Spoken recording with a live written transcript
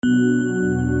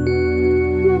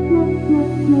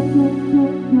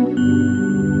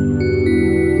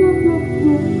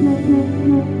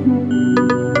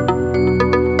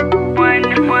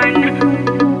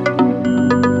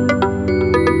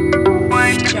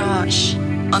Josh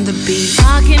on the beat.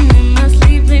 Talking in my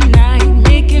sleep at night,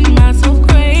 making myself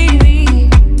crazy.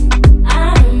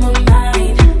 Out of my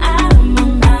mind, out of my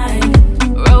mind.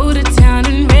 Wrote it down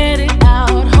and read it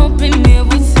out, hoping it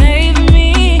would save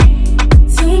me.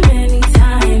 Too many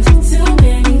times, too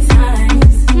many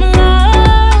times. My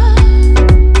love,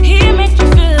 he makes me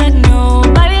feel like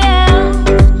nobody else,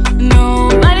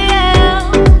 nobody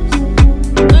else.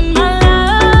 But my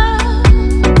love,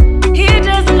 he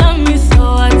doesn't love me, so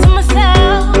I tell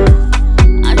myself,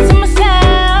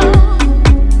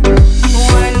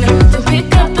 one, to pick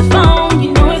up the phone, you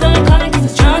know he's only calling 'cause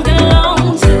he's drunk and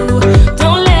alone. Two,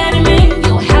 don't let him in,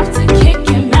 you'll have to kick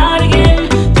him out again.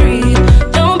 Three,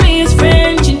 don't be his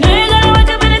friend, you know you gotta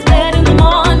wake up in his bed in the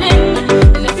morning.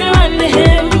 And if you're under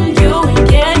him, you ain't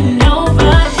getting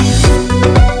over him.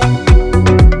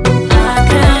 I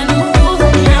got no rules,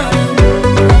 I count him.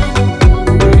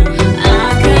 I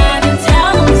gotta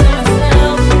tell him to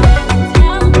myself.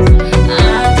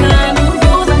 I got no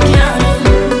rules, I count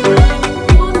him.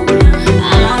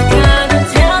 I gotta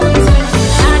tell him to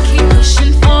myself. I keep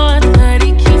pushing forward, but he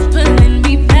keeps pulling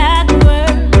me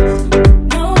backwards.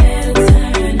 Nowhere to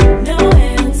turn,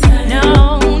 nowhere to turn. No,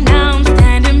 now I'm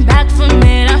standing back from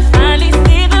it. I finally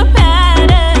see the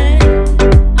pattern.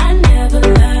 I never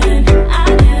learned, I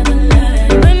never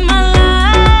learned. But my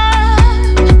love,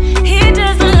 he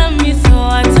doesn't love me, so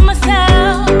I tell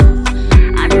myself,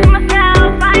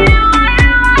 I am.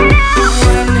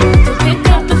 One, to pick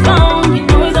up the phone, you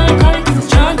know he's only calling 'cause he's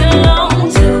drunk and alone.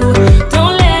 Two,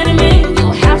 don't let him in,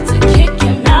 you'll have to kick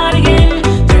him out again.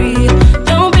 Three,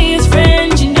 don't be his friend,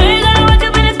 you know you gotta wake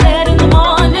up in his bed in the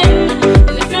morning.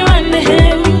 And if you're under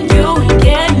him, you ain't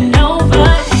getting over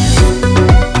him.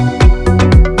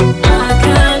 I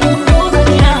got no rules, I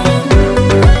count him.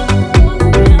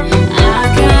 I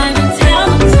gotta tell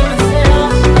him to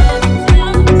myself.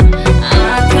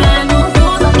 I got no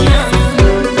rules, I count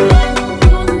him.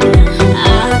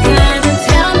 I gotta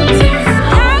tell him to myself.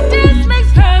 Practice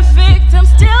makes perfect, I'm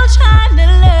still trying to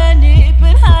learn it,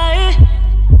 but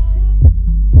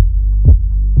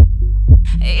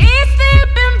eat,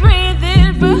 sleep, and breathe it,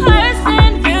 rehearse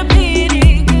and repeat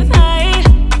it, 'cause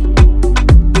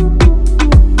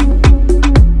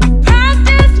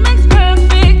practice makes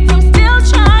perfect, I'm still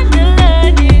trying to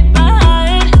learn it,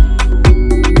 but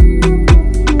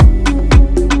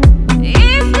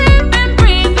eat, sleep, and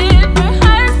breathe it,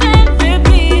 rehearse and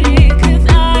repeat it, 'cause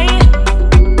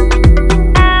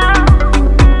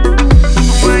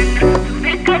one,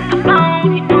 pick up the phone,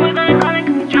 you know he's only calling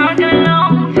 'cause he's drunk and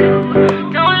alone. Two,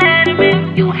 don't let him in,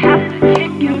 you have to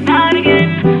kick him out.